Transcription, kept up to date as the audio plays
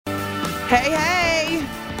Hey, hey.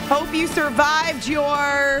 Hope you survived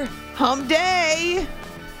your hump day.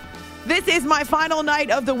 This is my final night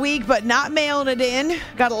of the week, but not mailing it in.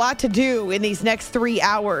 Got a lot to do in these next 3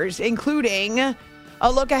 hours, including a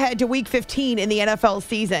look ahead to Week 15 in the NFL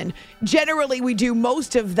season. Generally, we do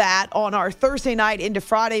most of that on our Thursday night into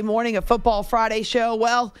Friday morning, a Football Friday show.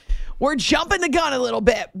 Well, we're jumping the gun a little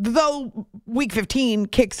bit, though Week 15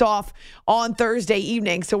 kicks off on Thursday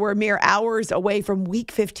evening, so we're mere hours away from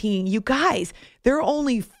Week 15. You guys, there are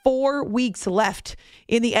only 4 weeks left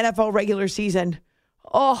in the NFL regular season.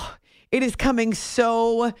 Oh, it is coming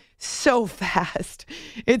so fast.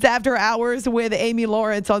 It's After Hours with Amy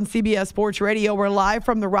Lawrence on CBS Sports Radio. We're live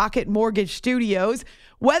from the Rocket Mortgage Studios.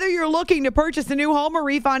 Whether you're looking to purchase a new home or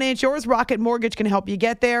refinance yours, Rocket Mortgage can help you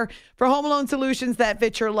get there. For home loan solutions that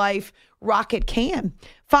fit your life, Rocket can.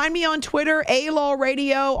 Find me on Twitter, A-Law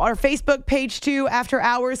Radio, our Facebook page too, After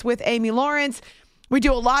Hours with Amy Lawrence. We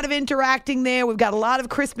do a lot of interacting there. We've got a lot of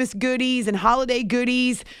Christmas goodies and holiday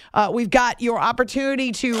goodies. We've got your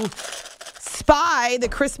opportunity to spy the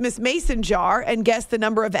Christmas mason jar and guess the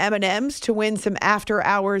number of M&Ms to win some After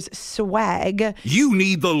Hours swag. You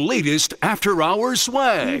need the latest After Hours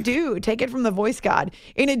swag. You do. Take it from the voice god.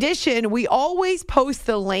 In addition, we always post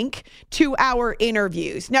the link to our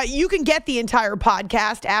interviews. Now, you can get the entire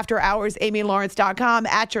podcast, AfterHoursAmyLawrence.com,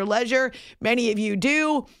 at your leisure. Many of you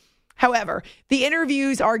do. However, the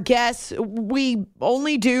interviews are guests. We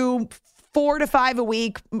only do 4 to 5 a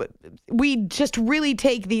week. We just really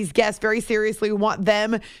take these guests very seriously. We want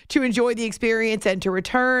them to enjoy the experience and to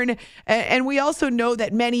return. And we also know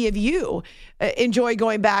that many of you enjoy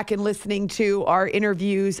going back and listening to our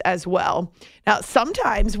interviews as well. Now,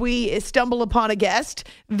 sometimes we stumble upon a guest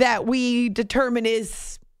that we determine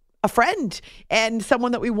is a friend and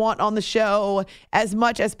someone that we want on the show as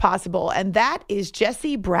much as possible. And that is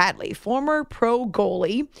Jesse Bradley, former pro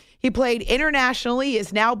goalie. He played internationally,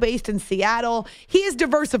 is now based in Seattle. He is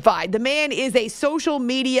diversified. The man is a social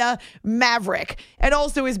media maverick and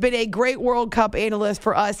also has been a great World Cup analyst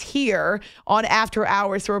for us here on After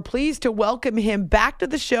Hours. So we're pleased to welcome him back to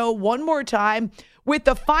the show one more time with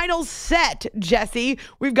the final set, Jesse.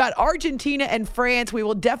 We've got Argentina and France. We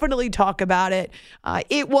will definitely talk about it.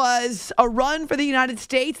 It was a run for the United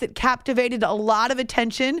States that captivated a lot of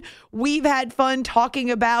attention. We've had fun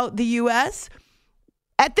talking about the U.S.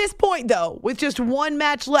 At this point, though, with just one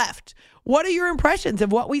match left, what are your impressions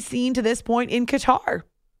of what we've seen to this point in Qatar?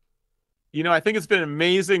 You know, I think it's been an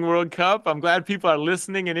amazing World Cup. I'm glad people are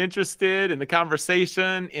listening and interested in the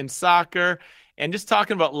conversation, in soccer, and just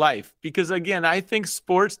talking about life. Because, again, I think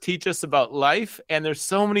sports teach us about life, and there's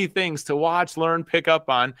so many things to watch, learn, pick up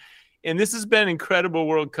on. And this has been an incredible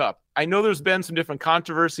World Cup. I know there's been some different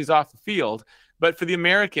controversies off the field, but for the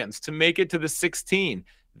Americans to make it to the 16,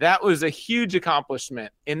 that was a huge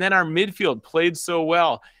accomplishment. And then our midfield played so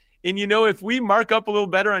well. And, you know, if we mark up a little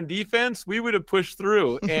better on defense, we would have pushed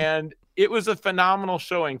through. And it was a phenomenal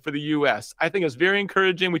showing for the U.S. I think it was very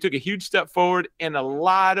encouraging. We took a huge step forward, and a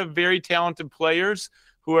lot of very talented players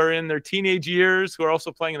who are in their teenage years, who are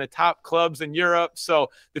also playing in the top clubs in Europe. So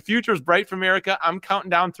the future is bright for America. I'm counting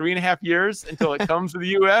down 3.5 years until it comes to the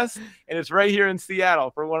U.S., and it's right here in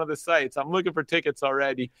Seattle for one of the sites. I'm looking for tickets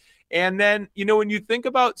already. And then, you know, when you think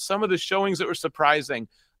about some of the showings that were surprising,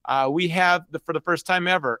 we have, for the first time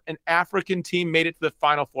ever, an African team made it to the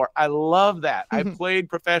Final Four. I love that. I played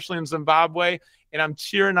professionally in Zimbabwe, and I'm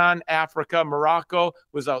cheering on Africa. Morocco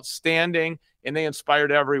was outstanding, and they inspired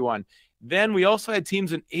everyone. Then we also had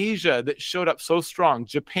teams in Asia that showed up so strong.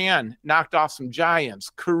 Japan knocked off some giants.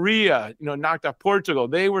 Korea, you know, knocked off Portugal.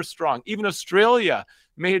 They were strong. Even Australia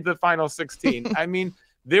made the final 16. I mean,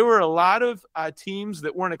 there were a lot of teams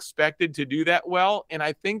that weren't expected to do that well, and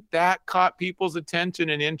I think that caught people's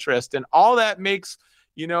attention and interest, and all that makes,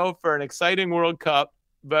 you know, for an exciting World Cup.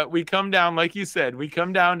 But we come down, like you said, we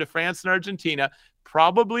come down to France and Argentina,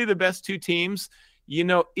 probably the best 2 teams. You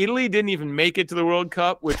know, Italy didn't even make it to the World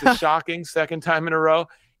Cup, which is shocking, second time in a row.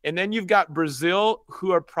 And then you've got Brazil,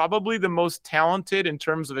 who are probably the most talented in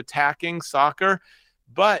terms of attacking soccer,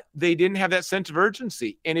 but they didn't have that sense of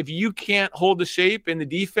urgency. And if you can't hold the shape in the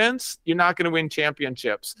defense, you're not going to win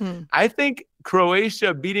championships. I think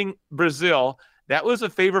Croatia beating Brazil, that was a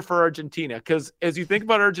favor for Argentina, because as you think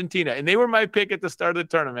about Argentina, and they were my pick at the start of the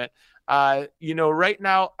tournament, you know, right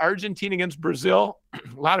now, Argentina against Brazil,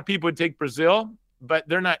 a lot of people would take Brazil, but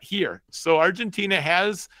they're not here. So Argentina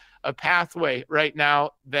has a pathway right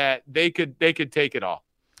now that they could take it all.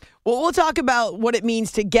 Well, we'll talk about what it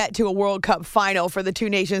means to get to a World Cup final for the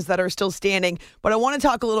two nations that are still standing. But I want to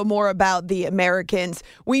talk a little more about the Americans.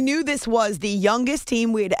 We knew this was the youngest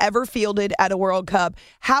team we had ever fielded at a World Cup.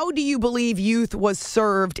 How do you believe youth was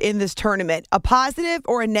served in this tournament? A positive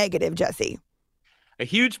or a negative, Jesse? A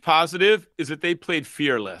huge positive is that they played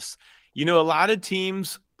fearless. A lot of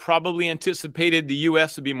teams probably anticipated the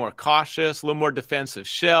U.S. would be more cautious, a little more defensive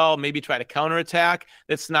shell, maybe try to counterattack.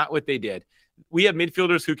 That's not what they did. We have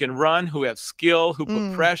midfielders who can run, who have skill, who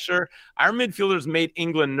put pressure. Our midfielders made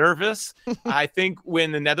England nervous. I think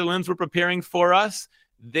when the Netherlands were preparing for us,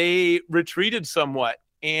 they retreated somewhat.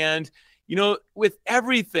 And, with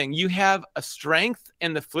everything, you have a strength,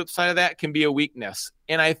 and the flip side of that can be a weakness.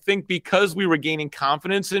 And I think because we were gaining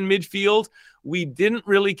confidence in midfield, we didn't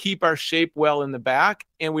really keep our shape well in the back,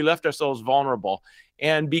 and we left ourselves vulnerable.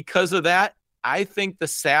 And because of that, I think the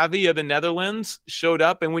savvy of the Netherlands showed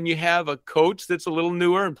up. And when you have a coach that's a little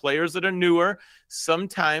newer and players that are newer,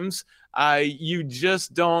 sometimes you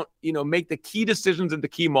just don't, make the key decisions at the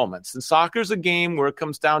key moments. And soccer's a game where it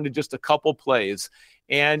comes down to just a couple plays.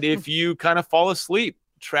 And if you kind of fall asleep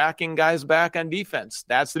tracking guys back on defense,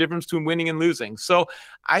 that's the difference between winning and losing. So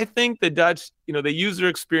I think the Dutch, they use their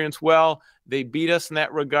experience well. They beat us in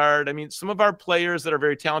that regard. I mean, some of our players that are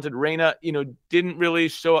very talented, Reina, didn't really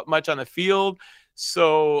show up much on the field.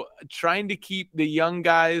 So trying to keep the young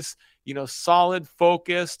guys, solid,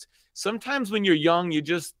 focused. Sometimes when you're young, you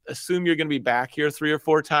just assume you're going to be back here 3 or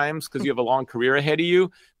 4 times because you have a long career ahead of you,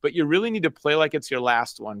 but you really need to play like it's your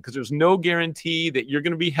last one because there's no guarantee that you're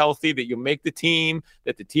going to be healthy, that you'll make the team,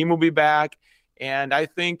 that the team will be back. And I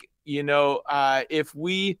think, if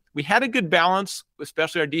we had a good balance,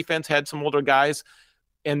 especially our defense had some older guys,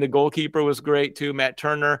 and the goalkeeper was great too, Matt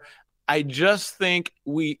Turner. I just think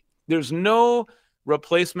there's no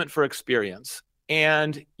replacement for experience,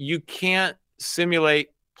 and you can't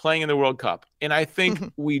simulate playing in the World Cup. And I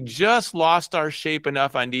think we just lost our shape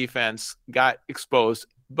enough on defense, got exposed.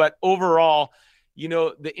 But overall,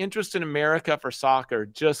 the interest in America for soccer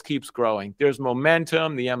just keeps growing. There's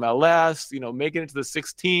momentum, the MLS, making it to the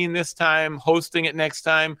 16 this time, hosting it next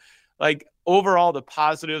time. Like overall, the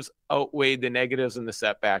positives outweighed the negatives and the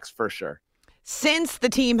setbacks for sure. Since the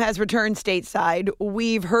team has returned stateside,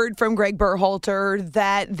 we've heard from Greg Berhalter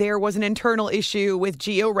that there was an internal issue with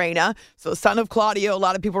Gio Reyna. So son of Claudio, a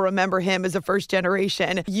lot of people remember him as a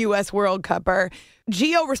first-generation U.S. World Cupper.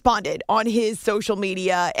 Gio responded on his social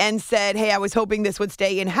media and said, hey, I was hoping this would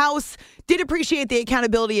stay in-house. Did appreciate the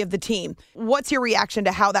accountability of the team. What's your reaction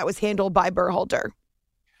to how that was handled by Berhalter?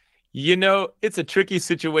 It's a tricky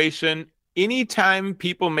situation. Anytime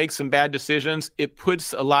people make some bad decisions, it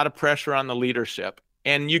puts a lot of pressure on the leadership.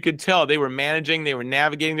 And you could tell they were managing, they were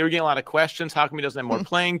navigating, they were getting a lot of questions. How come he doesn't have more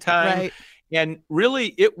playing time? Right. And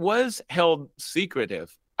really, it was held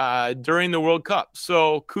secretive during the World Cup.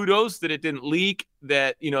 So kudos that it didn't leak,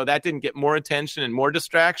 that, that didn't get more attention and more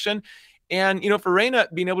distraction. And, for Reyna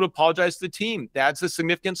being able to apologize to the team, that's a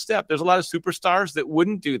significant step. There's a lot of superstars that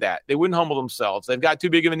wouldn't do that. They wouldn't humble themselves. They've got too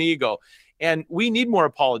big of an ego. And we need more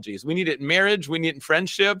apologies. We need it in marriage. We need it in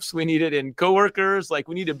friendships. We need it in coworkers. Like,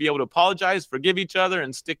 we need to be able to apologize, forgive each other,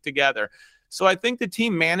 and stick together. So I think the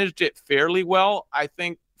team managed it fairly well. I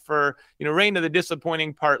think for, Reyna, the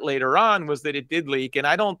disappointing part later on was that it did leak. And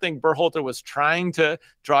I don't think Berhalter was trying to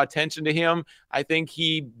draw attention to him. I think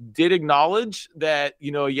he did acknowledge that,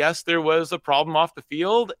 yes, there was a problem off the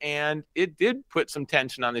field, and it did put some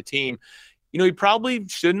tension on the team. He probably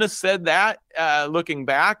shouldn't have said that looking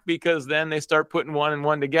back, because then they start putting 1 and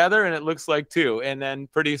 1 together and it looks like 2. And then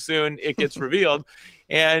pretty soon it gets revealed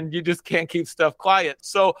and you just can't keep stuff quiet.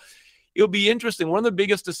 So it'll be interesting. One of the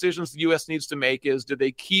biggest decisions the U.S. needs to make is, do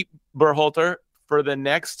they keep Berhalter for the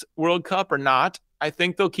next World Cup or not? I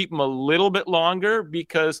think they'll keep him a little bit longer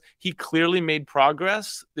because he clearly made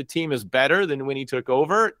progress. The team is better than when he took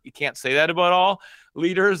over. You can't say that about all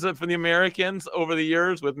leaders for the Americans over the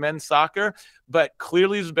years with men's soccer, but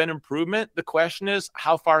clearly there's been improvement. The question is,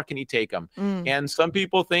 how far can he take them? And some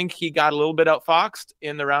people think he got a little bit outfoxed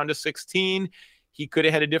in the round of 16. He could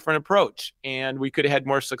have had a different approach and we could have had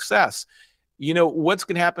more success. What's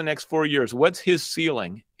going to happen next 4 years? What's his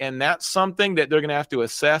ceiling? And that's something that they're going to have to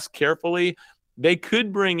assess carefully. They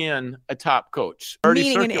could bring in a top coach.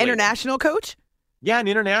 Meaning an international coach? Yeah, an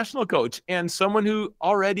international coach and someone who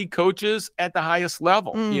already coaches at the highest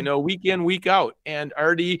level, week in, week out, and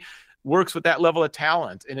already works with that level of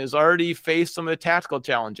talent and has already faced some of the tactical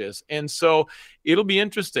challenges. And so it'll be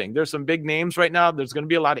interesting. There's some big names right now. There's going to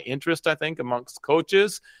be a lot of interest, I think, amongst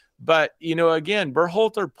coaches. But, again,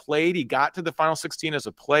 Berhalter played. He got to the final 16 as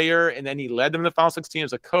a player, and then he led them to the final 16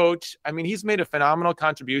 as a coach. I mean, he's made a phenomenal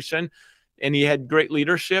contribution. and he had great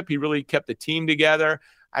leadership. He really kept the team together.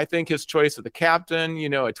 I think his choice of the captain,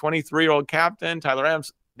 a 23-year-old captain, Tyler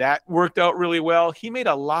Adams, that worked out really well. He made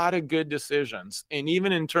a lot of good decisions. And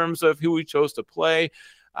even in terms of who he chose to play,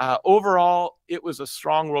 overall, it was a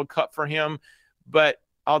strong World Cup for him. But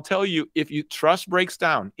I'll tell you, if trust breaks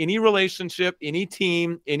down, any relationship, any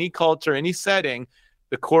team, any culture, any setting,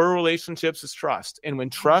 the core relationships is trust. And when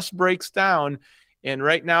trust breaks down, and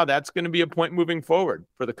right now that's going to be a point moving forward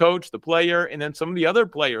for the coach, the player, and then some of the other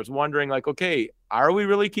players wondering like, okay, are we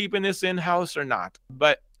really keeping this in-house or not?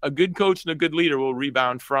 But a good coach and a good leader will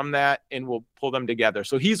rebound from that and will pull them together.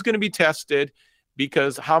 So he's going to be tested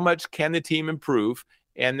because how much can the team improve?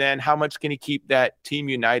 And then how much can he keep that team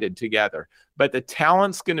united together? But the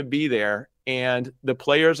talent's going to be there, and the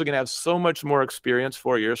players are going to have so much more experience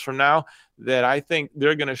 4 years from now that I think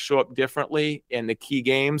they're going to show up differently in the key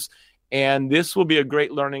games. And this will be a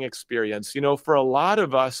great learning experience. For a lot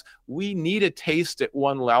of us, we need a taste at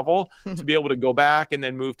one level to be able to go back and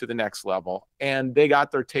then move to the next level. And they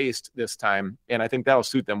got their taste this time, and I think that'll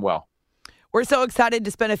suit them well. We're so excited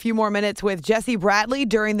to spend a few more minutes with Jesse Bradley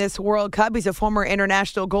during this World Cup. He's a former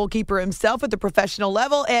international goalkeeper himself at the professional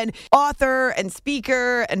level, and author and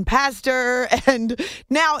speaker and pastor and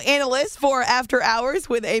now analyst for After Hours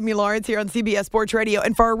with Amy Lawrence here on CBS Sports Radio.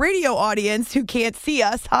 And for our radio audience who can't see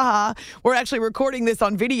us, we're actually recording this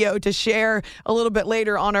on video to share a little bit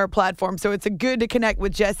later on our platform. So it's good to connect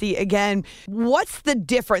with Jesse again. What's the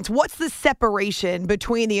difference? What's the separation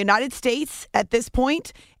between the United States at this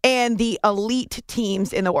point and the elite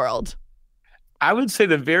teams in the world? I would say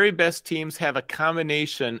the very best teams have a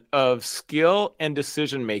combination of skill and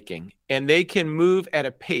decision-making, and they can move at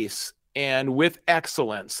a pace and with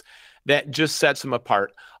excellence that just sets them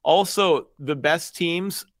apart. Also, the best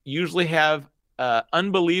teams usually have an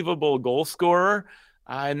unbelievable goal scorer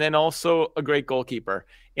and then also a great goalkeeper.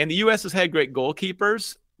 And the U.S. has had great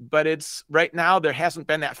goalkeepers, but it's right now there hasn't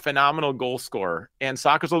been that phenomenal goal scorer. And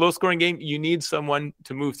soccer's a low-scoring game. You need someone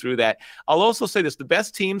to move through that. I'll also say this. The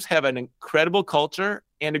best teams have an incredible culture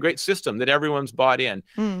and a great system that everyone's bought in.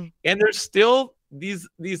 And there's still these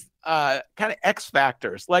kind of X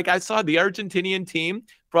factors. Like I saw the Argentinian team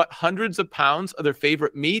brought hundreds of pounds of their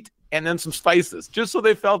favorite meat and then some spices, just so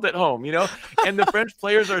they felt at home, And the French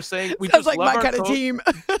players are saying, we Sounds just like love my our kind coach. of team.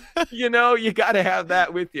 You got to have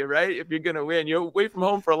that with you, right? If you're going to win, you're away from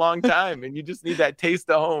home for a long time and you just need that taste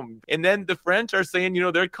of home. And then the French are saying,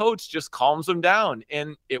 their coach just calms them down.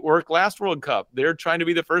 And it worked last World Cup. They're trying to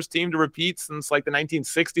be the first team to repeat since like the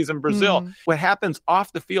 1960s in Brazil. What happens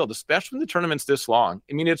off the field, especially when the tournament's this long?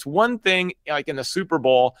 I mean, it's one thing like in the Super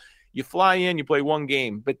Bowl, you fly in, you play one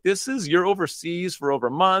game, but you're overseas for over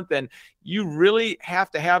a month, and you really have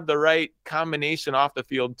to have the right combination off the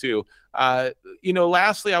field too.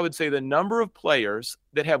 Lastly, I would say the number of players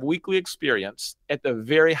that have weekly experience at the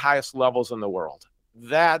very highest levels in the world,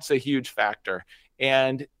 that's a huge factor.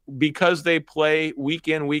 And because they play week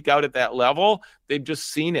in, week out at that level, they've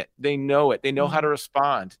just seen it. They know it. They know how to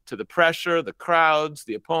respond to the pressure, the crowds,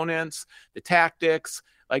 the opponents, the tactics.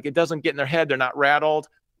 Like it doesn't get in their head. They're not rattled.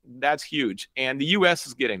 That's huge. And the U.S.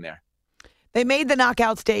 is getting there. They made the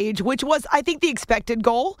knockout stage, which was, I think, the expected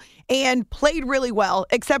goal, and played really well,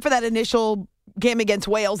 except for that initial game against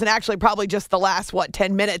Wales, and actually probably just the last,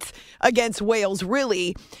 10 minutes against Wales,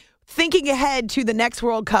 really. Thinking ahead to the next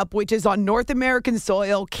World Cup, which is on North American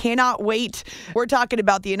soil, cannot wait. We're talking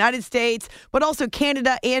about the United States, but also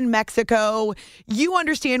Canada and Mexico. You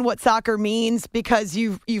understand what soccer means because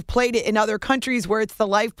you've played it in other countries where it's the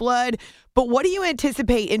lifeblood. But what do you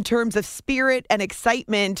anticipate in terms of spirit and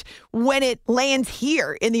excitement when it lands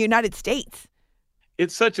here in the United States?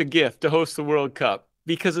 It's such a gift to host the World Cup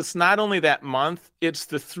because it's not only that month, it's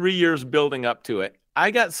the 3 years building up to it. I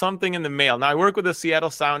got something in the mail. Now, I work with the Seattle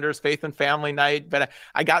Sounders Faith and Family Night, but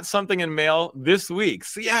I got something in mail this week.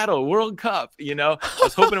 Seattle World Cup, I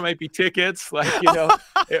was hoping it might be tickets.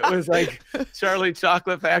 It was like Charlie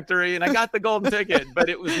Chocolate Factory, and I got the golden ticket, but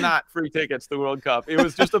it was not free tickets to the World Cup. It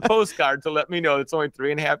was just a postcard to let me know it's only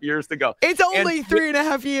 3.5 years to go. It's only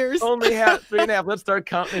 3.5 years. Only 3.5. Let's start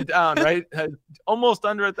counting it down, right? Almost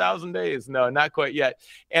under 1,000 days. No, not quite yet.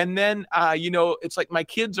 And then, it's like my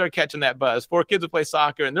kids are catching that buzz. 4 kids will play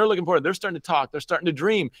soccer, and they're looking forward. They're starting to talk. They're starting to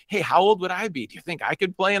dream. Hey, how old would I be? Do you think I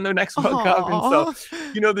could play in the next World Cup? And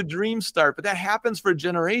so, the dreams start. But that happens for a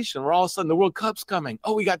generation where all of a sudden the World Cup's coming.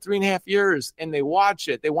 Oh, we got 3.5 years, and they watch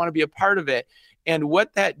it. They want to be a part of it. And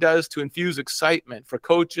what that does to infuse excitement for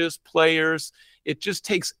coaches, players, it just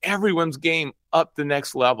takes everyone's game up the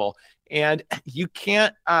next level. And you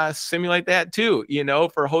can't simulate that too,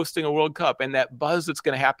 for hosting a World Cup and that buzz that's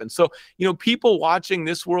going to happen. So, people watching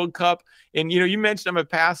this World Cup, and, you mentioned I'm a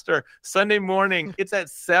pastor, Sunday morning, it's at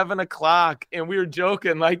 7:00. And we were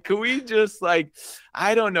joking, like, could we just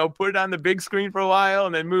I don't know, put it on the big screen for a while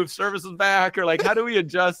and then move services back? Or how do we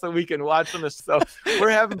adjust so we can watch them? So we're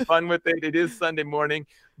having fun with it. It is Sunday morning,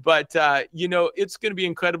 but it's going to be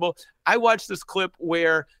incredible. I watched this clip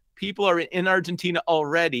where people are in Argentina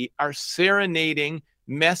already are serenading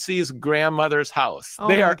Messi's grandmother's house.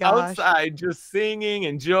 They are outside just singing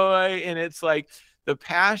and joy. And it's like the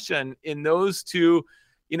passion in those two,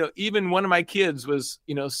 even one of my kids was,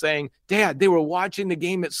 saying, Dad, they were watching the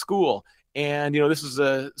game at school. And, this is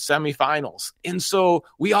the semifinals. And so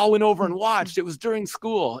we all went over and watched. It was during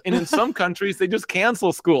school. And in some countries, they just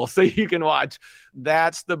cancel school so you can watch.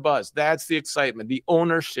 That's the buzz. That's the excitement, the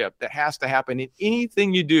ownership that has to happen in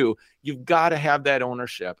anything you do. You've got to have that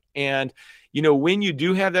ownership. And, when you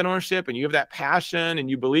do have that ownership and you have that passion and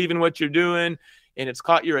you believe in what you're doing, and it's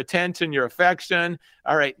caught your attention, your affection.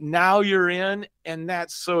 All right, now you're in, and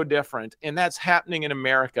that's so different. And that's happening in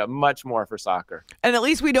America much more for soccer. And at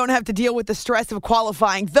least we don't have to deal with the stress of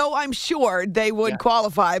qualifying, though I'm sure they would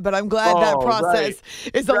qualify, but I'm glad that process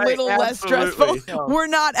is a little less stressful. No. We're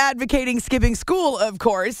not advocating skipping school, of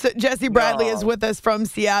course. Jesse Bradley is with us from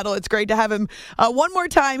Seattle. It's great to have him one more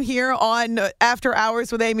time here on After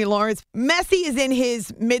Hours with Amy Lawrence. Messi is in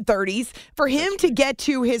his mid-30s. For him to get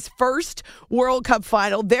to his first World Cup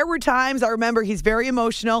final, there were times, I remember he's very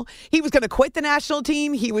emotional. He was going to quit the national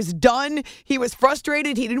team. He was done. He was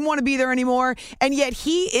frustrated. He didn't want to be there anymore. And yet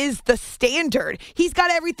he is the standard. He's got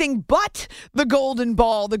everything but the golden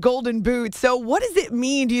ball, the golden boot. So what does it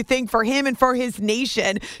mean, do you think, for him and for his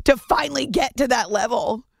nation to finally get to that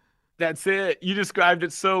level? That's it. You described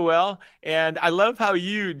it so well. And I love how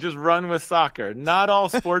you just run with soccer. Not all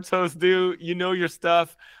sports hosts do. You know your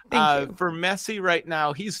stuff. For Messi right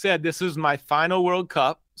now, he said, this is my final World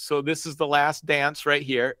Cup. So this is the last dance right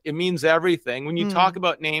here. It means everything. When you talk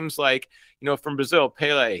about names like, from Brazil,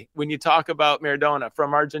 Pele, when you talk about Maradona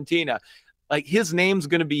from Argentina, his name's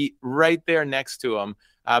going to be right there next to him.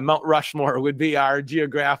 Mount Rushmore would be our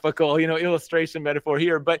geographical, illustration metaphor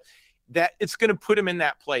here. But that it's going to put him in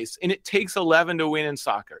that place. And it takes 11 to win in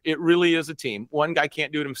soccer. It really is a team. One guy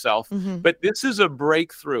can't do it himself. But this is a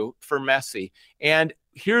breakthrough for Messi. And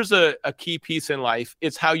here's a key piece in life.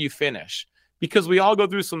 It's how you finish. Because we all go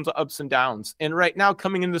through some ups and downs. And right now,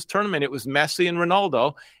 coming in this tournament, it was Messi and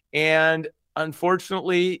Ronaldo. And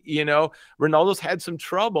unfortunately, Ronaldo's had some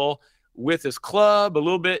trouble with his club, a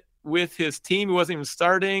little bit with his team. He wasn't even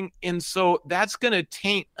starting. And so that's going to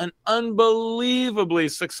taint an unbelievably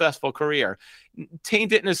successful career.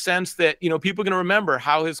 Taint it in a sense that, people are going to remember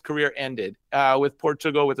how his career ended with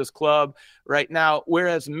Portugal, with his club right now,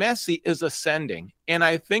 whereas Messi is ascending. And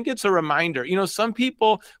I think it's a reminder, some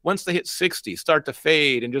people, once they hit 60, start to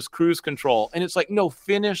fade and just cruise control. And it's like, no,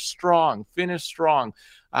 finish strong, finish strong.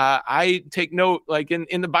 I take note,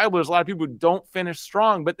 in the Bible, there's a lot of people who don't finish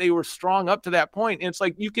strong, but they were strong up to that point. And it's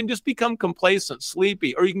like, you can just become complacent,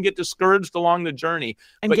 sleepy, or you can get discouraged along the journey.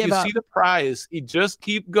 But you see the prize. You just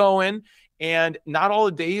keep going. And not all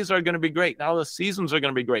the days are going to be great. Not all the seasons are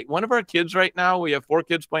going to be great. One of our kids right now, we have 4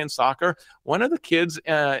 kids playing soccer. One of the kids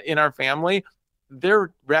in our family,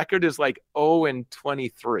 their record is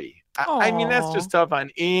 0-23. I mean, that's just tough on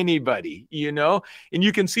anybody, and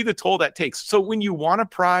you can see the toll that takes. So when you want a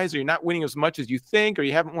prize or you're not winning as much as you think, or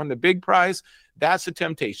you haven't won the big prize, that's a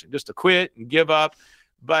temptation just to quit and give up.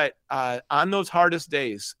 But on those hardest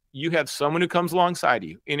days, you have someone who comes alongside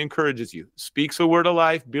you and encourages you, speaks a word of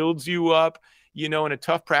life, builds you up. In a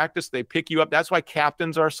tough practice, they pick you up. That's why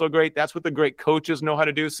captains are so great. That's what the great coaches know how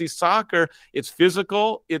to do. See, soccer, it's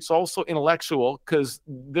physical. It's also intellectual because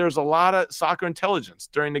there's a lot of soccer intelligence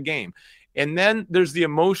during the game. And then there's the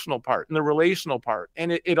emotional part and the relational part.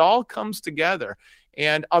 And it all comes together.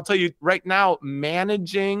 And I'll tell you right now,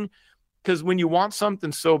 managing, because when you want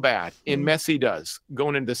something so bad, and Messi does,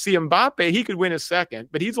 going into see Mbappe, he could win his second,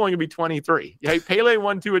 but he's only going to be 23. Yeah, Pele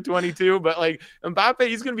won 2 at 22, but Mbappe,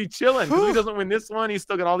 he's going to be chilling because he doesn't win this one. He's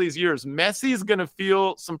still got all these years. Messi's going to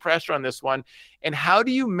feel some pressure on this one. And how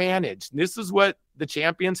do you manage? This is what the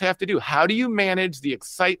champions have to do. How do you manage the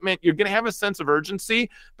excitement? You're going to have a sense of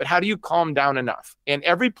urgency, but how do you calm down enough? And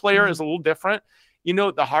every player is a little different.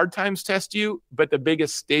 The hard times test you, but the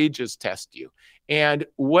biggest stages test you. And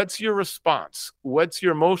what's your response? What's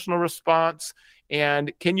your emotional response?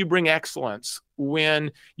 And can you bring excellence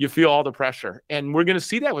when you feel all the pressure? And we're going to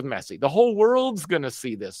see that with Messi. The whole world's going to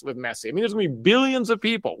see this with Messi. I mean, there's going to be billions of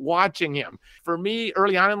people watching him. For me,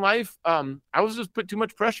 early on in life, I was just put too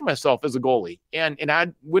much pressure on myself as a goalie, and I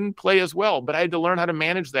wouldn't play as well, but I had to learn how to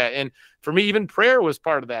manage that. And for me, even prayer was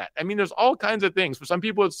part of that. I mean, there's all kinds of things. For some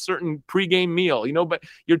people, it's a certain pregame meal, but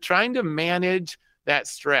you're trying to manage that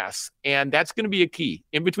stress. And that's going to be a key.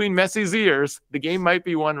 In between Messi's ears, the game might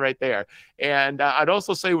be won right there. And I'd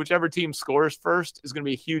also say whichever team scores first is going to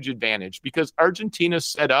be a huge advantage, because Argentina's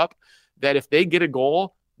set up that if they get a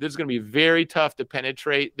goal, it's going to be very tough to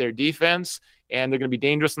penetrate their defense, and they're going to be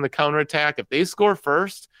dangerous in the counterattack. If they score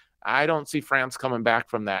first, I don't see France coming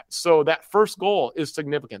back from that. So that first goal is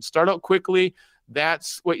significant. Start out quickly.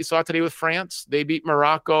 That's what you saw today with France. They beat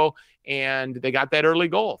Morocco, and they got that early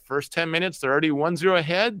goal. First 10 minutes, they're already 1-0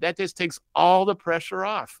 ahead. That just takes all the pressure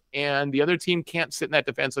off, and the other team can't sit in that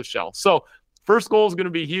defensive shell. So first goal is going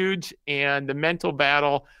to be huge, and the mental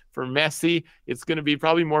battle for Messi, it's going to be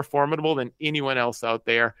probably more formidable than anyone else out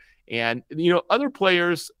there. And, other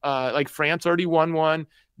players like France already won one.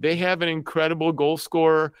 They have an incredible goal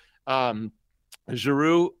scorer,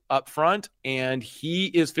 Giroud, up front, and he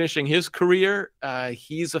is finishing his career.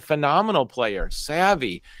 He's a phenomenal player,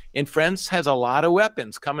 savvy, and France has a lot of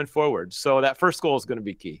weapons coming forward. So that first goal is going to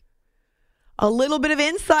be key. A little bit of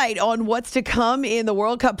insight on what's to come in the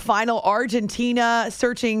World Cup final. Argentina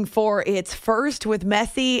searching for its first with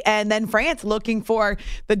Messi, and then France looking for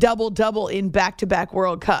the double-double in back-to-back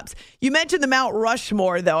World Cups. You mentioned the Mount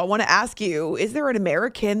Rushmore, though. I want to ask you, is there an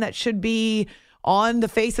American that should be on the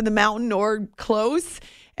face of the mountain or close?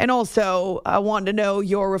 And also, I want to know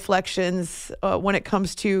your reflections when it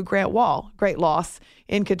comes to Grant Wahl. Great loss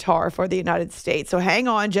in Qatar for the United States. So hang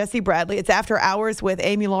on, Jesse Bradley. It's After Hours with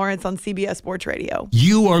Amy Lawrence on CBS Sports Radio.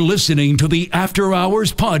 You are listening to the After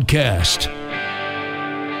Hours podcast.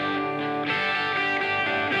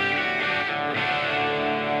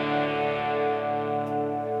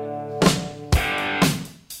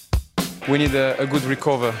 We need a good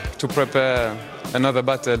recover to prepare another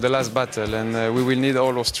battle, the last battle, and we will need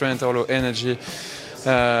all our strength, all our energy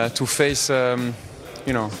to face, an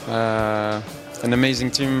amazing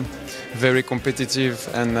team, very competitive,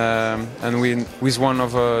 and with one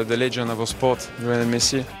of the legends of our sport, Lionel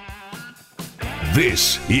Messi.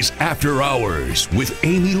 This is After Hours with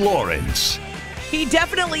Amy Lawrence. He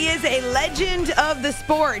definitely is a legend of the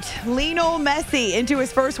sport. Lionel Messi into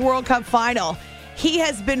his first World Cup final. He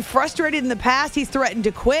has been frustrated in the past. He's threatened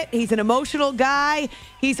to quit. He's an emotional guy.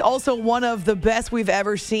 He's also one of the best we've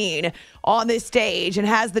ever seen on this stage and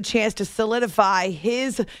has the chance to solidify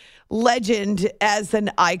his legend as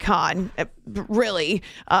an icon, really,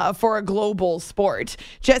 for a global sport.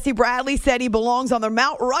 Jesse Bradley said he belongs on the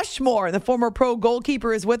Mount Rushmore. The former pro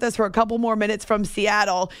goalkeeper is with us for a couple more minutes from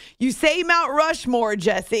Seattle. You say Mount Rushmore,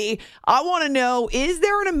 Jesse. I want to know, is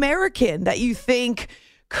there an American that you think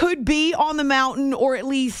could be on the mountain, or at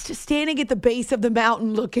least standing at the base of the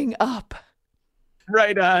mountain looking up?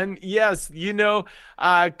 Right on. Yes.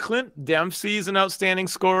 Clint Dempsey is an outstanding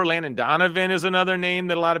scorer. Landon Donovan is another name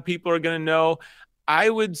that a lot of people are going to know. I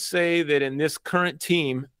would say that in this current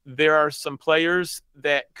team, there are some players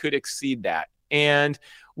that could exceed that. And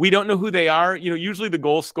we don't know who they are. Usually the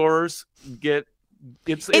goal scorers get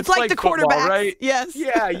It's like the football, quarterback, right? Yes.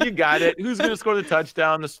 Yeah, you got it. Who's going to score the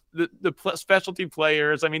touchdown? The specialty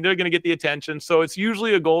players. I mean, they're going to get the attention. So it's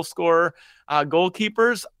usually a goal scorer.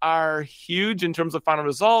 Goalkeepers are huge in terms of final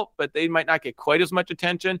result, but they might not get quite as much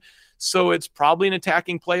attention. So it's probably an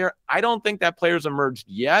attacking player. I don't think that player's emerged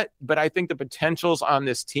yet, but I think the potential's on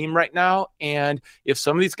this team right now. And if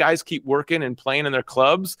some of these guys keep working and playing in their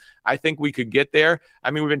clubs, I think we could get there. I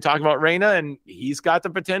mean, we've been talking about Reyna, and he's got the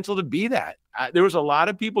potential to be that. There was a lot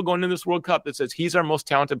of people going into this World Cup that says he's our most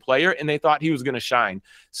talented player, and they thought he was going to shine.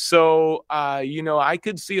 So, I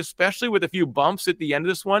could see, especially with a few bumps at the end of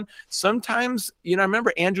this one, sometimes, I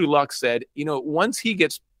remember Andrew Luck said, once he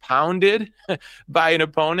gets pounded by an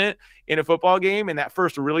opponent in a football game and that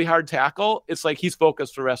first really hard tackle, it's like he's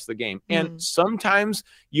focused the rest of the game. And sometimes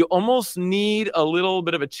you almost need a little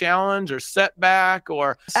bit of a challenge or setback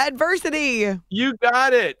or adversity. You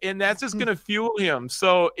got it. And that's just going to fuel him.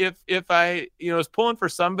 So if I, was pulling for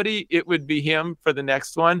somebody, it would be him for the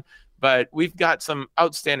next one. But we've got some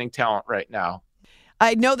outstanding talent right now.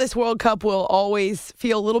 I know this World Cup will always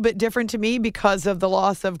feel a little bit different to me because of the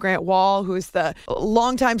loss of Grant Wahl, who's the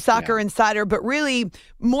longtime soccer insider. But really,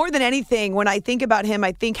 more than anything, when I think about him,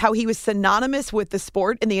 I think how he was synonymous with the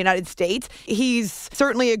sport in the United States. He's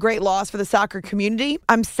certainly a great loss for the soccer community.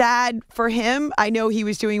 I'm sad for him. I know he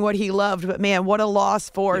was doing what he loved, but man, what a loss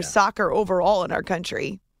for soccer overall in our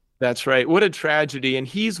country. That's right. What a tragedy. And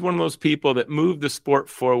he's one of those people that moved the sport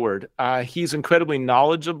forward. He's incredibly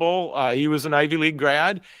knowledgeable. He was an Ivy League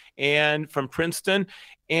grad and from Princeton.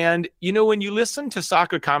 And, when you listen to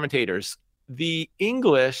soccer commentators, the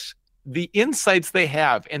English, the insights they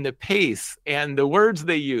have and the pace and the words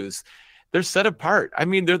they use, they're set apart. I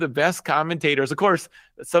mean, they're the best commentators. Of course,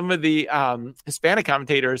 some of the Hispanic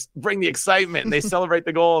commentators bring the excitement and they celebrate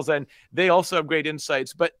the goals and they also have great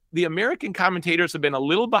insights. But the American commentators have been a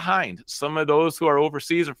little behind some of those who are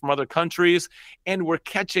overseas or from other countries, and we're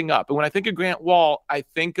catching up. And when I think of Grant Wahl, I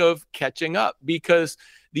think of catching up because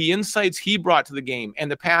the insights he brought to the game and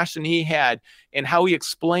the passion he had and how he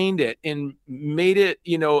explained it and made it,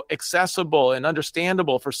 accessible and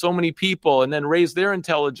understandable for so many people and then raised their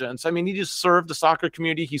intelligence. I mean, he just served the soccer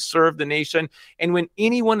community. He served the nation. And when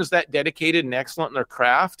anyone is that dedicated and excellent in their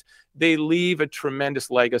craft, they leave a tremendous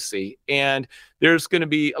legacy. And there's going to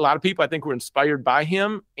be a lot of people, I think, who are inspired by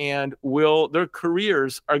him and their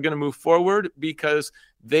careers are going to move forward because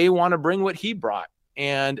they want to bring what he brought.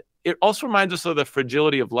 And it also reminds us of the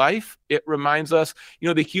fragility of life. It reminds us,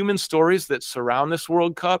 the human stories that surround this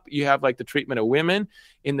World Cup. You have like the treatment of women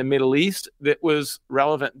in the Middle East that was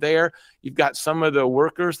relevant there. You've got some of the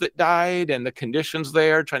workers that died and the conditions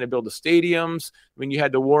there, trying to build the stadiums. When you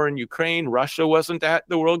had the war in Ukraine, Russia wasn't at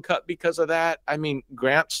the World Cup because of that. I mean,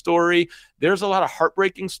 Grant's story, there's a lot of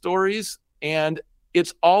heartbreaking stories, and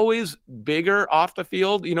it's always bigger off the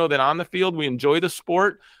field, than on the field. We enjoy the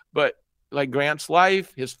sport, but like Grant's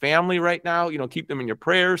life, his family right now, keep them in your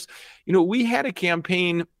prayers. We had a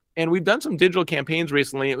campaign and we've done some digital campaigns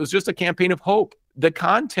recently. It was just a campaign of hope. The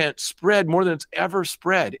content spread more than it's ever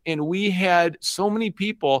spread. And we had so many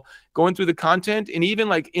people going through the content and even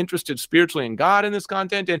like interested spiritually in God in this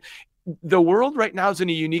content. And the world right now is in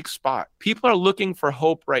a unique spot. People are looking for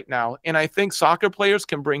hope right now. And I think soccer players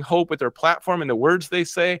can bring hope with their platform and the words they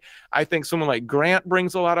say. I think someone like Grant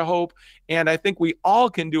brings a lot of hope. And I think we all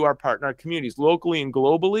can do our part in our communities, locally and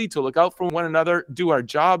globally, to look out for one another, do our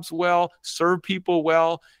jobs well, serve people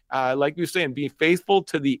well. Like you were saying, be faithful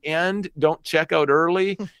to the end. Don't check out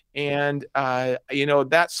early. And,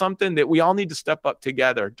 that's something that we all need to step up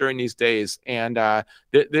together during these days. And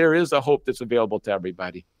there is a hope that's available to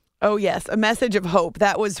everybody. Oh, yes. A message of hope.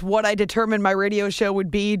 That was what I determined my radio show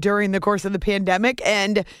would be during the course of the pandemic.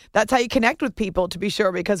 And that's how you connect with people, to be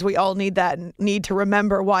sure, because we all need that and need to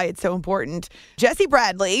remember why it's so important. Jesse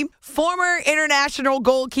Bradley, former international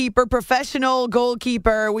goalkeeper, professional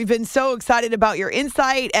goalkeeper. We've been so excited about your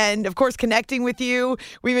insight and, of course, connecting with you.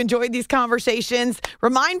 We've enjoyed these conversations.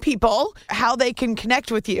 Remind people how they can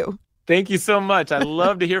connect with you. Thank you so much. I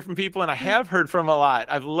love to hear from people, and I have heard from a lot.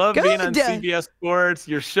 I've loved being on CBS Sports.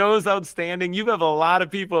 Your show's outstanding. You have a lot of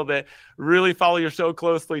people that really follow your show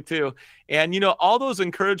closely, too. And, all those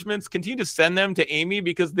encouragements, continue to send them to Amy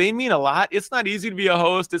because they mean a lot. It's not easy to be a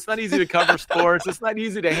host. It's not easy to cover sports. It's not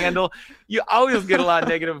easy to handle. You always get a lot of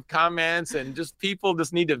negative comments and just people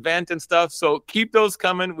just need to vent and stuff. So keep those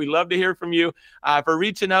coming. We love to hear from you. For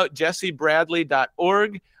reaching out,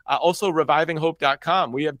 jessebradley.org. Also,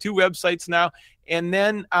 revivinghope.com. We have 2 websites now. And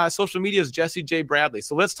then social media is Jesse J. Bradley.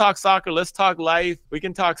 So let's talk soccer. Let's talk life. We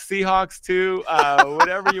can talk Seahawks too.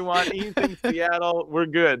 Whatever you want. Anything Seattle, we're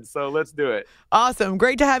good. So let's do it. Awesome.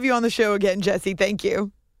 Great to have you on the show again, Jesse. Thank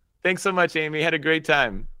you. Thanks so much, Amy. Had a great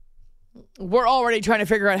time. We're already trying to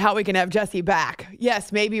figure out how we can have Jesse back.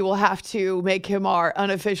 Yes, maybe we'll have to make him our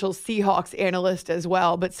unofficial Seahawks analyst as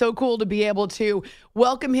well. But so cool to be able to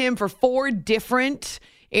welcome him for 4 different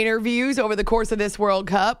interviews over the course of this World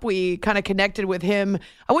Cup. We kind of connected with him,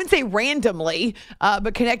 I wouldn't say randomly,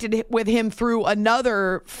 but connected with him through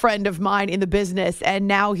another friend of mine in the business, and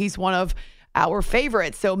now he's one of our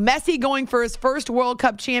favorites. So Messi going for his first World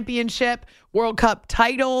Cup championship, World Cup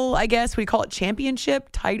title, I guess we call it championship,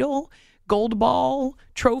 title, gold ball,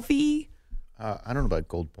 trophy. I don't know about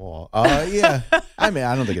gold ball. Yeah. I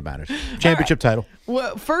don't think it matters. Championship title.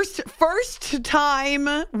 Well, first time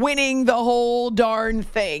winning the whole darn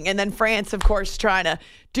thing. And then France, of course, trying to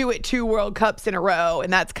do it 2 World Cups in a row.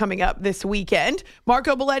 And that's coming up this weekend.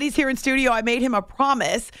 Marco Belletti's here in studio. I made him a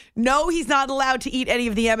promise. No, he's not allowed to eat any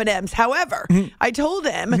of the M&Ms. However, I told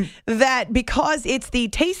him that because it's the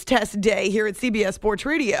taste test day here at CBS Sports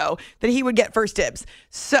Radio, that he would get first dibs.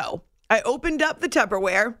 So I opened up the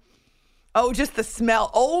Tupperware. Oh, just the smell.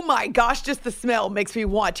 Oh, my gosh, just the smell makes me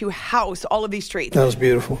want to house all of these treats. That was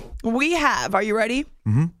beautiful. We have, are you ready?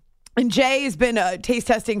 Mm-hmm. And Jay has been taste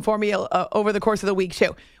testing for me over the course of the week,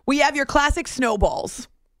 too. We have your classic snowballs.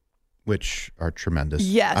 Which are tremendous.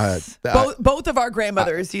 Yes. Both of our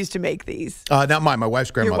grandmothers used to make these. Not mine, my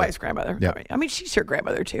wife's grandmother. Your wife's grandmother. Yeah. I mean, she's your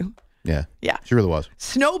grandmother, too. Yeah. Yeah. She really was.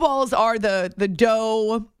 Snowballs are the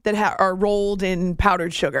dough that are rolled in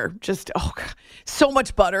powdered sugar. Just, God, so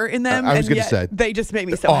much butter in them. I was and going to say. They just make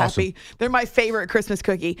me so awesome. happy. They're my favorite Christmas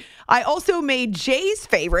cookie. I also made Jay's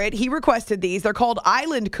favorite. He requested these. They're called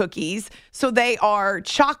Island Cookies. So they are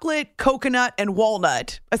chocolate, coconut, and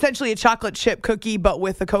walnut. Essentially a chocolate chip cookie, but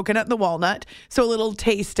with the coconut and the walnut. So a little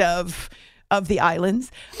taste of the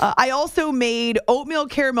islands. I also made oatmeal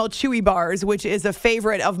caramel chewy bars, which is a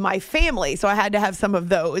favorite of my family. So I had to have some of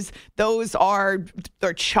those.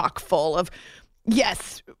 They're chock full of,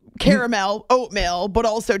 yes, caramel, oatmeal, but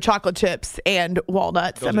also chocolate chips and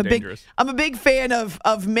walnuts. Those are dangerous. I'm a big fan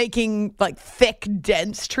of making like thick,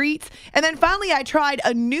 dense treats. And then finally I tried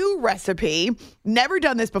a new recipe. Never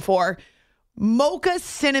done this before. Mocha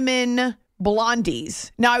cinnamon blondies.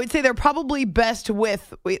 Now, I would say they're probably best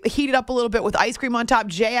heated up a little bit with ice cream on top.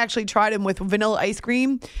 Jay actually tried them with vanilla ice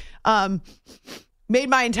cream. Made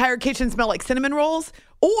my entire kitchen smell like cinnamon rolls.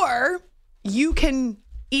 Or you can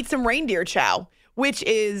eat some reindeer chow, which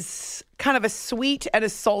is kind of a sweet and a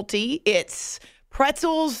salty. It's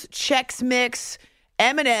pretzels, Chex Mix,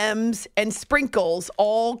 M&Ms, and sprinkles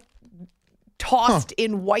all tossed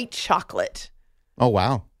in white chocolate. Oh,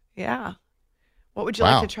 wow. Yeah. What would you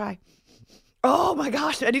like to try? Oh my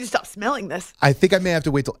gosh, I need to stop smelling this. I think I may have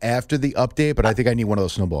to wait till after the update, but I think I need one of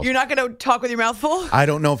those snowballs. You're not going to talk with your mouth full? I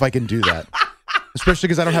don't know if I can do that, especially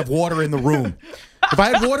because I don't have water in the room. If I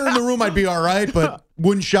had water in the room, I'd be all right, but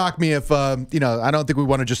wouldn't shock me if, I don't think we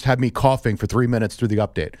want to just have me coughing for 3 minutes through the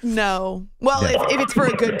update. No. Well, if it's for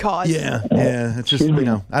a good cause. Yeah. It's just,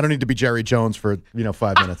 I don't need to be Jerry Jones for,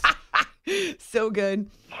 5 minutes. So good.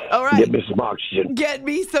 All right. Get me some oxygen. Get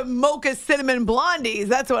me some mocha cinnamon blondies.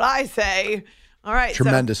 That's what I say. All right.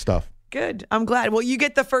 Tremendous stuff. Good. I'm glad. Well, you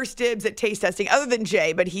get the first dibs at taste testing, other than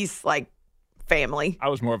Jay, but he's like family. I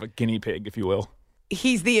was more of a guinea pig, if you will.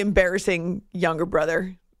 He's the embarrassing younger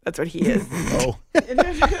brother. That's what he is. Oh.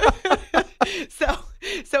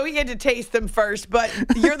 So he had to taste them first, but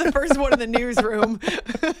you're the first one in the newsroom.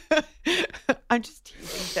 I'm just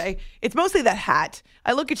teasing, Jay. It's mostly that hat.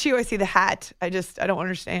 I look at you, I see the hat. I don't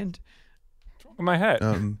understand. What's wrong with my hat?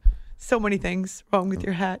 So many things wrong with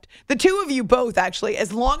your hat. The two of you both, actually,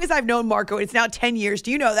 as long as I've known Marco, it's now 10 years. Do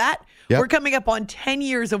you know that? Yep. We're coming up on 10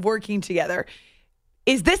 years of working together.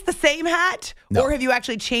 Is this the same hat? No. Or have you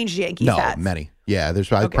actually changed Yankees hats? No, many. Yeah, there's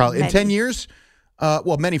probably many. in 10 years,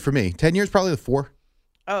 many for me. 10 years, probably the 4.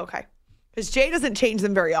 Oh, okay. Because Jay doesn't change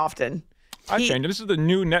them very often. I changed it. This is the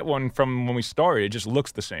new net one from when we started. It just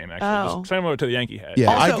looks the same, actually. Oh. Just similar to the Yankee hat.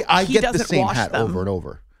 Yeah, Also, I he get the doesn't same wash hat them. over and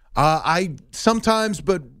over. I sometimes,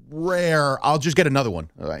 but rare, I'll just get another one.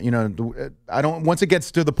 I don't. Once it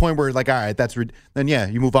gets to the point where like, all right, then yeah,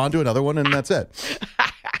 you move on to another one, and that's it.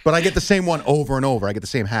 But I get the same one over and over. I get the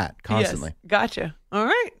same hat constantly. Yes, gotcha. All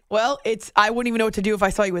right. Well, I wouldn't even know what to do if I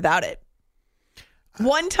saw you without it.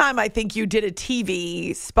 One time, I think you did a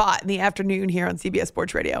TV spot in the afternoon here on CBS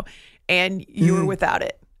Sports Radio, and you were without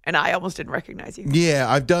it, and I almost didn't recognize you. Yeah,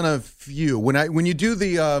 I've done a few. When you do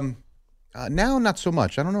the now, not so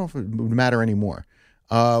much. I don't know if it would matter anymore.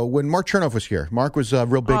 When Mark Chernoff was here, Mark was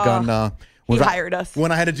real big on. He hired us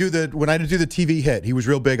when I had to do the TV hit. He was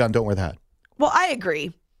real big on "Don't Wear the Hat." Well, I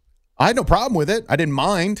agree. I had no problem with it. I didn't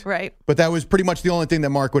mind. Right. But that was pretty much the only thing that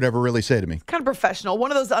Mark would ever really say to me. Kind of professional. One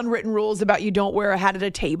of those unwritten rules about you don't wear a hat at a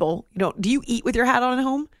table. Do you eat with your hat on at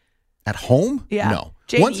home? At home? Yeah. No.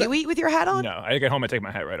 Jay, do you eat with your hat on? No, I get home, I take my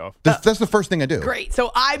hat right off. That's the first thing I do. Great. So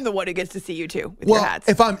I'm the one who gets to see you too with your hats.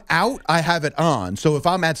 If I'm out, I have it on. So if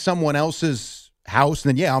I'm at someone else's house,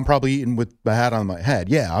 then yeah, I'm probably eating with the hat on my head.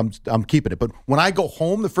 Yeah, I'm keeping it. But when I go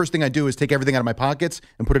home, the first thing I do is take everything out of my pockets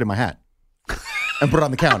and put it in my hat. And put it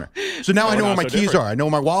on the counter. So now I know where my keys are. I know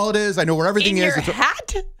where my wallet is. I know where everything in is. your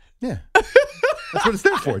hat? Yeah. That's what it's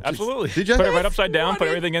there for. Absolutely. Did you? Put it right upside down, put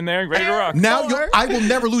everything in there, ready to rock. Now I will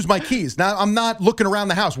never lose my keys. Now I'm not looking around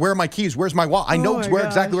the house. Where are my keys? Where's my wallet? I know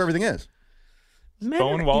exactly where everything is.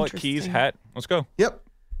 Phone, wallet, keys, hat. Let's go. Yep.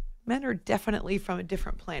 Men are definitely from a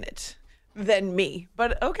different planet than me,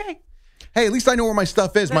 but okay. Hey, at least I know where my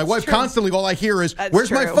stuff is. My wife true. constantly, all I hear is, That's where's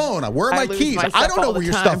true. my phone? Where are my lose keys? my I stuff don't know all where the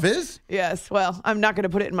your time. stuff is. Yes, well, I'm not going to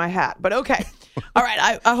put it in my hat, but okay. All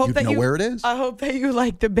right, I hope You know where it is? I hope that you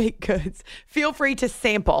like the baked goods. Feel free to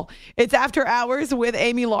sample. It's After Hours with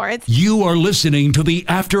Amy Lawrence. You are listening to the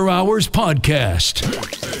After Hours Podcast.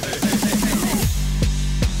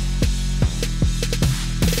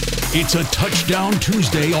 It's a Touchdown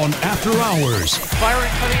Tuesday on After Hours.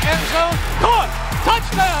 Firing for the end zone. Caught!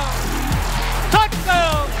 Touchdown!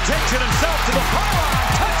 Touchdown! Takes it himself to the pylon.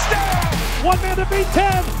 Touchdown! One man to beat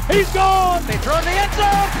 10. He's gone. They throw in the end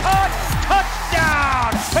zone. Caught!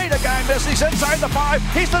 Touchdown! Hey, the guy missed. He's inside the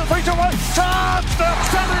 5. He's to the 3-2-1. Touchdown!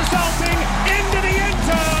 Somersaulting into the end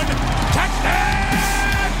zone. Touchdown!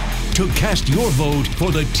 To cast your vote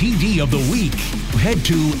for the TD of the week, head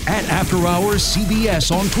to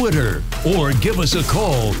 @AfterHoursCBS on Twitter or give us a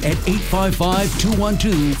call at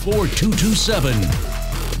 855-212-4227.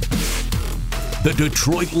 The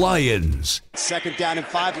Detroit Lions. 2nd down and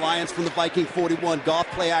 5. Lions from the Viking 41. Goff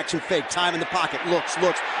play action fake. Time in the pocket. Looks.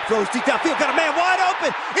 Throws deep downfield. Got a man wide open.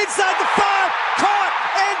 Inside the 5. Caught.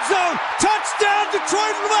 End zone. Touchdown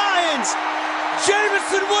Detroit Lions.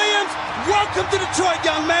 Jameson Williams. Welcome to Detroit,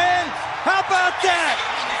 young man. How about that?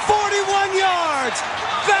 41 yards.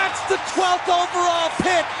 That's the 12th overall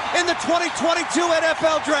pick in the 2022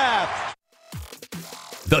 NFL Draft.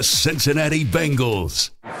 The Cincinnati Bengals.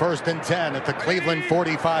 1st and 10 at the Cleveland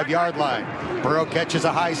 45-yard line. Burrow catches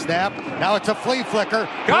a high snap. Now it's a flea flicker.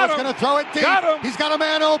 Burrow's going to throw it deep. He's got a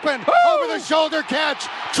man open. Over the shoulder catch.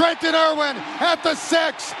 Trenton Irwin at the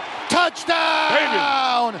 6.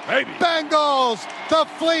 Touchdown! Baby. Bengals, the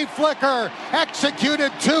flea flicker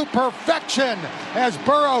executed to perfection as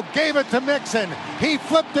Burrow gave it to Mixon. He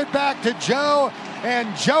flipped it back to Joe,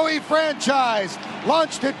 and Joey Franchise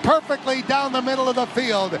launched it perfectly down the middle of the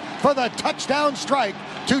field for the touchdown strike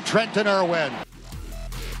to Trenton Irwin.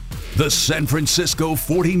 The San Francisco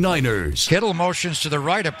 49ers. Kittle motions to the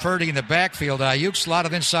right of Purdy in the backfield. Ayuk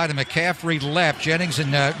slotted inside of McCaffrey left. Jennings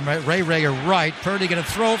and Ray are right. Purdy going to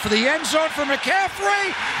throw for the end zone for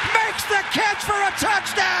McCaffrey. Makes the catch for a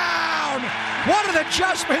touchdown. What an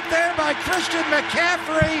adjustment there by Christian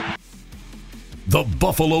McCaffrey. The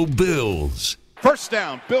Buffalo Bills. 1st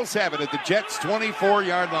down. Bills have it at the Jets'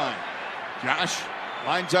 24-yard line. Josh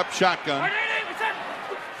lines up shotgun.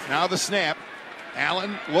 Now the snap.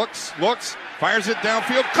 Allen looks, fires it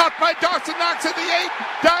downfield. Caught by Dawson Knox at the 8.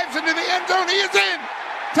 Dives into the end zone. He is in.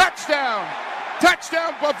 Touchdown.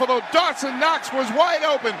 Touchdown, Buffalo. Dawson Knox was wide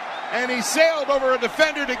open, and he sailed over a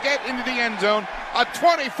defender to get into the end zone. A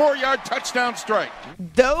 24-yard touchdown strike.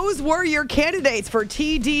 Those were your candidates for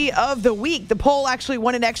TD of the week. The poll actually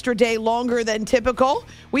went an extra day longer than typical.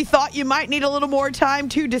 We thought you might need a little more time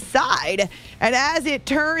to decide. And as it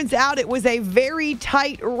turns out, it was a very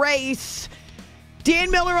tight race.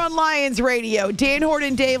 Dan Miller on Lions Radio, Dan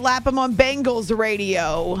Horton, Dave Lapham on Bengals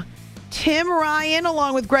Radio, Tim Ryan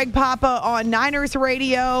along with Greg Papa on Niners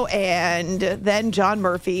Radio, and then John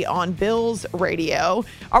Murphy on Bills Radio.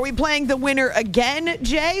 Are we playing the winner again,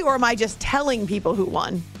 Jay, or am I just telling people who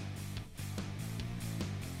won?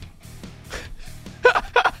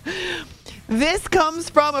 This comes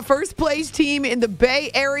from a first-place team in the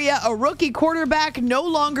Bay Area, a rookie quarterback, no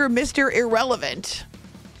longer Mr. Irrelevant.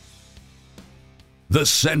 The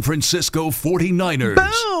San Francisco 49ers.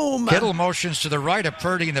 Boom! Kittle motions to the right of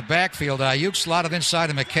Purdy in the backfield. Ayuk slotted inside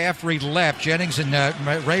of McCaffrey left. Jennings and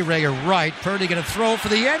Ray are right. Purdy going to throw for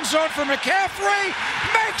the end zone for McCaffrey.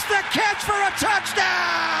 Makes the catch for a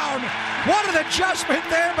touchdown! What an adjustment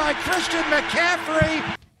there by Christian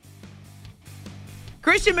McCaffrey.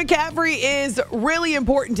 Christian McCaffrey is really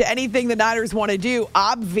important to anything the Niners want to do.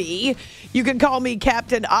 Obvi. You can call me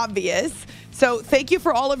Captain Obvious. So thank you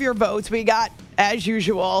for all of your votes. We got, as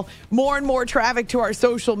usual, more and more traffic to our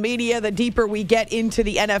social media the deeper we get into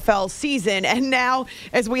the NFL season. And now,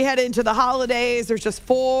 as we head into the holidays, there's just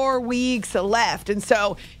 4 weeks left. And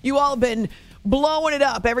so you all have been blowing it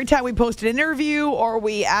up every time we post an interview or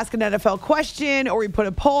we ask an NFL question or we put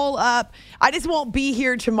a poll up. I just won't be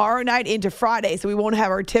here tomorrow night into Friday, so we won't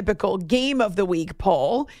have our typical game of the week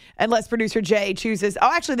poll unless producer Jay chooses.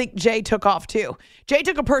 Oh, actually, I think Jay took off too. Jay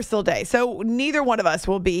took a personal day, so neither one of us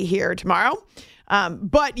will be here tomorrow.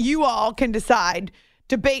 But you all can decide,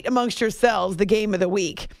 debate amongst yourselves the game of the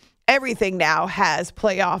week. Everything now has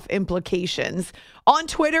playoff implications. On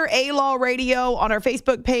Twitter, A-Law Radio, on our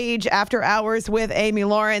Facebook page, After Hours with Amy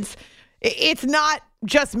Lawrence. It's not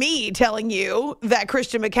just me telling you that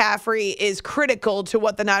Christian McCaffrey is critical to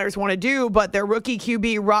what the Niners want to do, but their rookie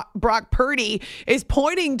QB, Brock Purdy, is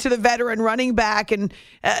pointing to the veteran running back and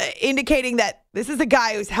indicating that this is a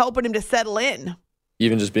guy who's helping him to settle in.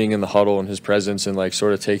 Even just being in the huddle and his presence and like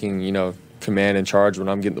sort of taking, command and charge when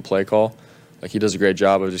I'm getting the play call. Like he does a great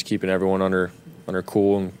job of just keeping everyone under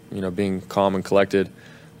cool and being calm and collected.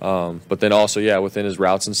 But then also, within his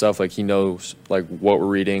routes and stuff, like he knows like what we're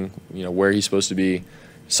reading, where he's supposed to be.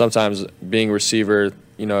 Sometimes being a receiver,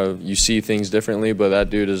 you see things differently, but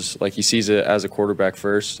that dude is like he sees it as a quarterback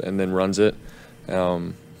first and then runs it.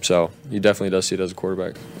 So he definitely does see it as a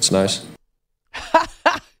quarterback. It's nice.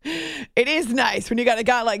 It is nice when you got a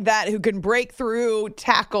guy like that who can break through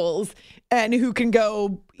tackles and who can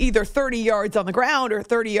go either 30 yards on the ground or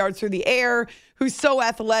 30 yards through the air, who's so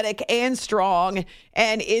athletic and strong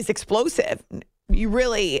and is explosive. You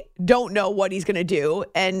really don't know what he's going to do.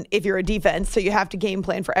 And if you're a defense, so you have to game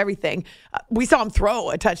plan for everything. We saw him throw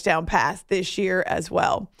a touchdown pass this year as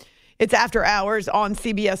well. It's After Hours on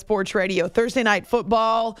CBS Sports Radio. Thursday Night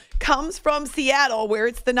Football comes from Seattle, where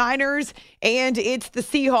it's the Niners and it's the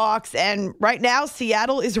Seahawks. And right now,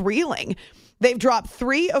 Seattle is reeling. They've dropped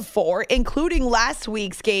 3 of 4, including last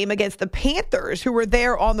week's game against the Panthers, who were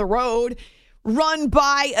there on the road, run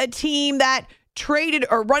by a team that traded,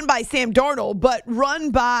 or run by Sam Darnold, but run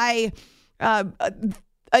by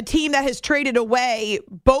a team that has traded away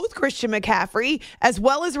both Christian McCaffrey as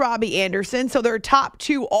well as Robbie Anderson. So their top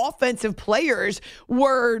 2 offensive players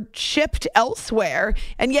were shipped elsewhere.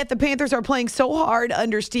 And yet the Panthers are playing so hard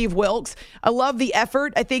under Steve Wilks. I love the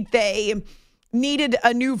effort. I think they needed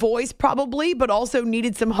a new voice probably, but also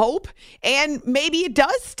needed some hope. And maybe it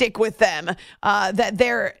does stick with them that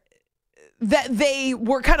they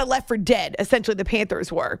were kind of left for dead. Essentially, the Panthers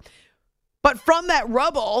were. But from that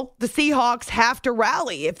rubble, the Seahawks have to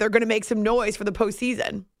rally if they're going to make some noise for the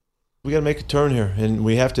postseason. We got to make a turn here, and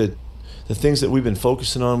we have to. The things that we've been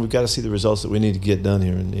focusing on, we've got to see the results that we need to get done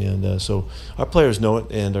here, and so our players know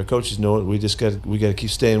it, and our coaches know it. We got to keep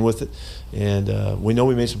staying with it, and we know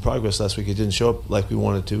we made some progress last week. It didn't show up like we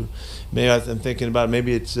wanted to. Maybe I'm thinking about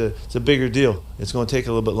maybe it's a bigger deal. It's going to take a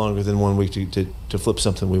little bit longer than 1 week to flip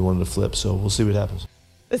something we wanted to flip. So we'll see what happens.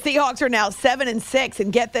 The Seahawks are now 7-6,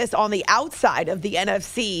 and get this, on the outside of the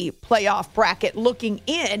NFC playoff bracket looking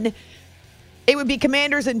in. It would be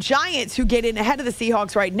Commanders and Giants who get in ahead of the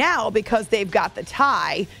Seahawks right now because they've got the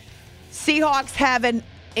tie. Seahawks have an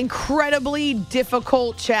incredibly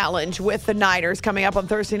difficult challenge with the Niners coming up on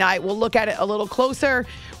Thursday night. We'll look at it a little closer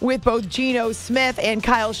with both Geno Smith and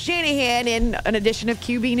Kyle Shanahan in an edition of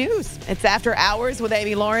QB News. It's After Hours with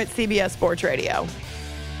Amy Lawrence, CBS Sports Radio.